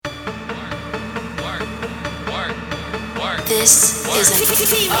This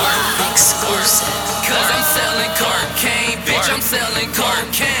is an exclusive. Cause I'm selling cocaine, bitch, I'm selling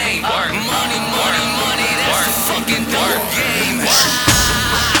cocaine. Money, money, money, that's the fucking dope game.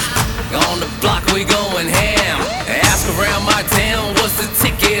 On the block we going ham. Ask around my town, what's the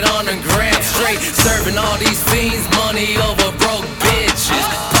ticket on the gram? Straight serving all these fiends, money over broke bitches.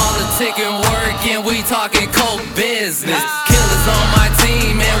 Politicking work and we talking coke business. Killers on my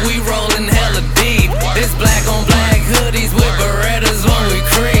team and we rolling hella deep. It's black on black hoodies with Berettas when we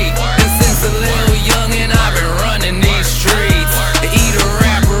creep. And since a little youngin' I've been running these streets. Eat a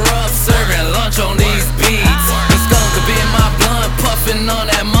rapper up, serving lunch on these beats. The skunk up in my blunt, puffing on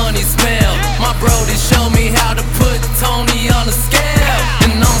that money smell. My brody showed me how to put Tony on the scale.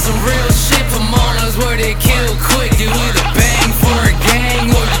 And on some real shit, Pomona's where they kill quick. You either bang for a gang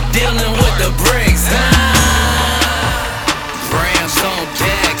or you dealing with the bricks. Grams on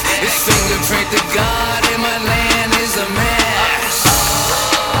deck, it's fingerprint to God and my land is a mess.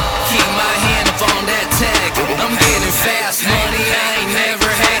 Keep my hand up on that tech, I'm getting fast money, I ain't never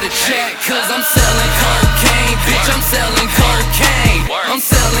had a check. Cause I'm selling cocaine, bitch, I'm selling cocaine. I'm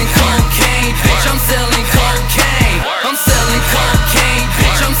selling cocaine, bitch, I'm selling cocaine. I'm selling cocaine,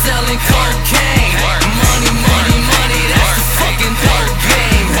 bitch, I'm selling cocaine. Money, money, money, that's the fucking dope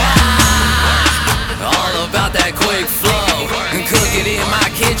game. All about that quick flow. And cook it in my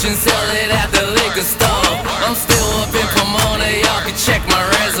kitchen, sell it at the liquor store. I'm still up in Pomona, y'all can check my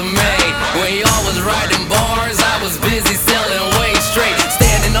resume. When y'all was writing bars, I was busy selling way straight.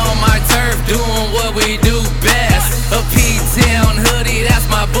 Standing on my turf, doing what we do best. A P-Town hoodie,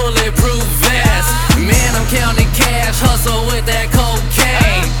 that's my bulletproof vest. Man, I'm counting cash, hustle with that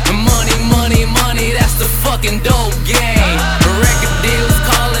cocaine. Money, money, money, that's the fucking dope game. Record deals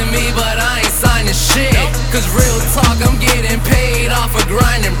calling me, but I ain't signing shit. Cause real talk, I'm getting paid off of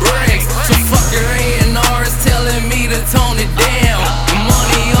grinding bricks. So fuck your A&Rs telling me to tone it down.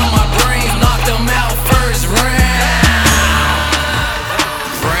 Money on my brain, knocked them out first round.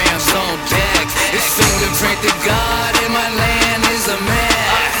 Grams on deck, it's fingerprint to God and my land is a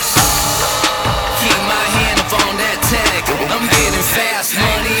mess. Keep my hand up on that tech, I'm getting fast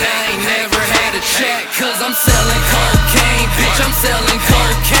money, I ain't never had a check. Cause I'm selling cocaine, bitch, I'm selling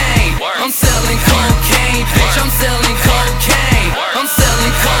cocaine. I'm selling cocaine, bitch, I'm selling cocaine. I'm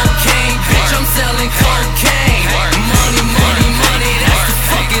selling cocaine, bitch, I'm selling cocaine. Money, money, money, that's the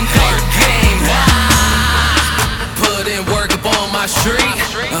fucking dope game. Put in work up on my street,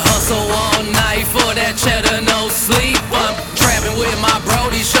 hustle all night for that cheddar, no sleep. I'm trapping with my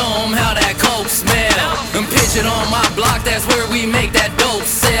brody, show 'em how that coke smell. I'm pitching on my block, that's where we make that dope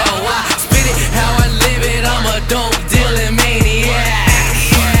sell.